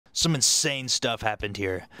Some insane stuff happened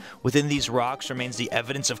here. Within these rocks remains the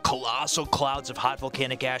evidence of colossal clouds of hot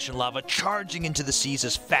volcanic ash and lava charging into the seas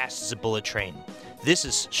as fast as a bullet train. This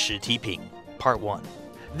is Shi Ti Ping, Part 1.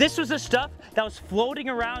 This was the stuff that was floating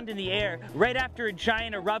around in the air right after a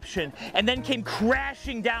giant eruption and then came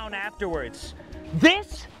crashing down afterwards.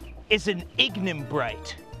 This is an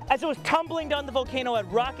ignimbrite. As it was tumbling down the volcano at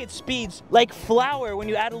rocket speeds, like flour when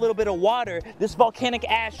you add a little bit of water, this volcanic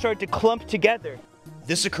ash started to clump together.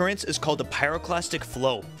 This occurrence is called a pyroclastic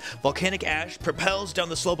flow. Volcanic ash propels down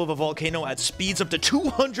the slope of a volcano at speeds up to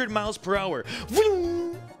 200 miles per hour.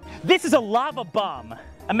 This is a lava bomb.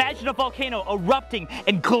 Imagine a volcano erupting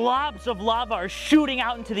and globs of lava are shooting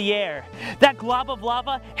out into the air. That glob of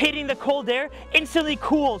lava hitting the cold air instantly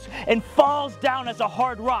cools and falls down as a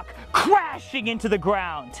hard rock, crashing into the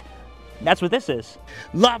ground. That's what this is.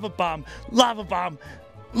 Lava bomb, lava bomb,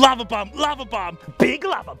 lava bomb, lava bomb, big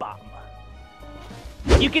lava bomb.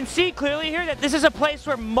 You can see clearly here that this is a place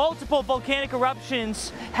where multiple volcanic eruptions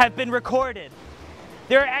have been recorded.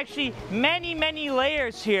 There are actually many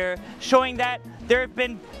layers here showing that there have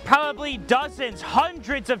been probably dozens,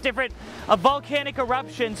 hundreds of different volcanic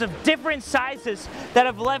eruptions of different sizes that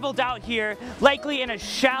have leveled out here, likely in a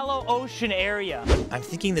shallow ocean area. I'm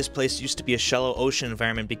thinking this place used to be a shallow ocean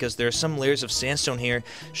environment because there are some layers of sandstone here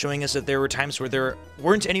showing us that there were times where there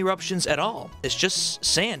weren't any eruptions at all. It's just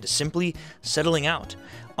sand simply settling out.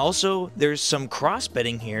 Also, there's some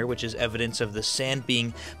cross-bedding here, which is evidence of the sand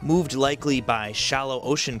being moved likely by shallow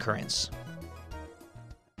ocean currents.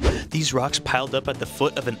 These rocks piled up at the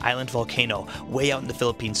foot of an island volcano way out in the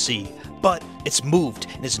Philippine Sea, but it's moved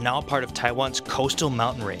and is now part of Taiwan's coastal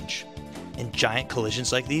mountain range. In giant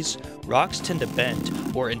collisions like these, rocks tend to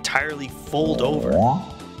bend or entirely fold over.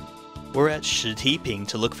 We're at Shi Ti Ping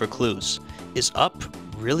to look for clues. Is up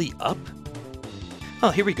really up? Oh,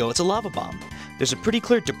 here we go, it's a lava bomb. There's a pretty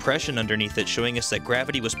clear depression underneath it showing us that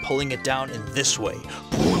gravity was pulling it down in this way.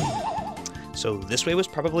 So this way was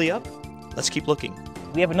probably up? Let's keep looking.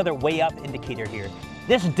 We have another way up indicator here.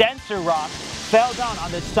 This denser rock fell down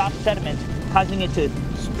on this soft sediment, causing it to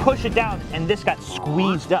push it down, and this got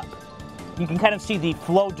squeezed up. You can kind of see the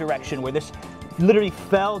flow direction where this literally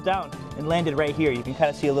fell down and landed right here. You can kind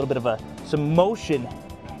of see a little bit of some motion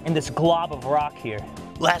in this glob of rock here.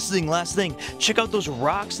 Last thing, check out those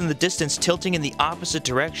rocks in the distance tilting in the opposite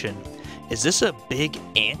direction. Is this a big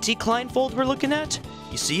anticline fold we're looking at?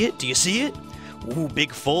 You see it? Do you see it? Ooh,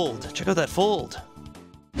 big fold. Check out that fold.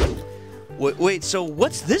 Wait, so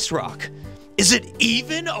what's this rock? Is it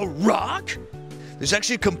even a rock? There's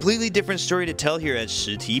actually a completely different story to tell here at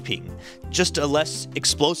Shi Ti Ping, just a less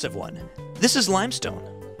explosive one. This is limestone.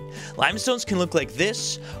 Limestones can look like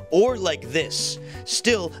this or like this.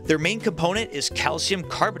 Still, their main component is calcium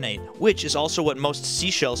carbonate, which is also what most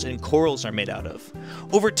seashells and corals are made out of.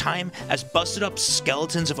 Over time, as busted up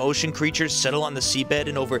skeletons of ocean creatures settle on the seabed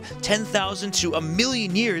in over 10,000 to a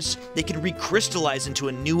million years, they can recrystallize into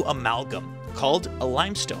a new amalgam, called a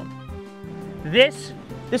limestone. This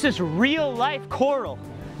is real life coral.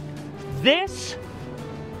 This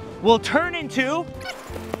will turn into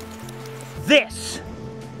this.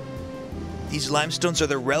 These limestones are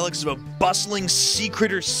the relics of a bustling sea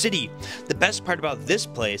critter city. The best part about this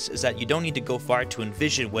place is that you don't need to go far to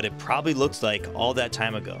envision what it probably looks like all that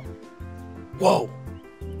time ago. Whoa!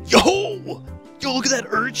 Yo, look at that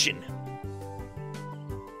urchin!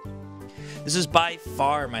 This is by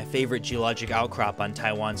far my favorite geologic outcrop on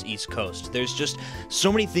Taiwan's east coast. There's just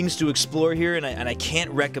so many things to explore here, and I can't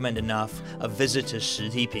recommend enough a visit to Shi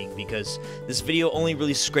Ti Ping because this video only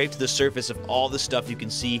really scraped the surface of all the stuff you can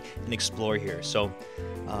see and explore here. So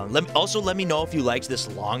let me know if you liked this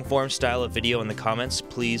long form style of video in the comments.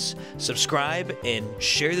 Please subscribe and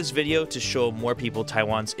share this video to show more people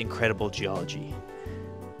Taiwan's incredible geology.